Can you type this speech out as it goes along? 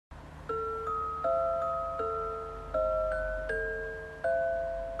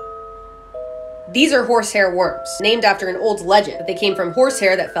These are horsehair worms, named after an old legend that they came from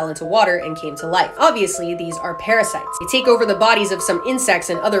horsehair that fell into water and came to life. Obviously, these are parasites. They take over the bodies of some insects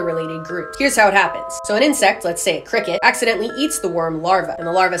and other related groups. Here's how it happens. So an insect, let's say a cricket, accidentally eats the worm larva, and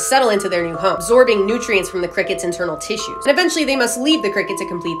the larvae settle into their new home, absorbing nutrients from the cricket's internal tissues. And eventually they must leave the cricket to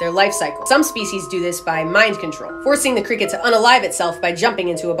complete their life cycle. Some species do this by mind control, forcing the cricket to unalive itself by jumping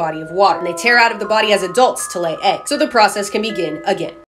into a body of water. And they tear out of the body as adults to lay eggs, so the process can begin again.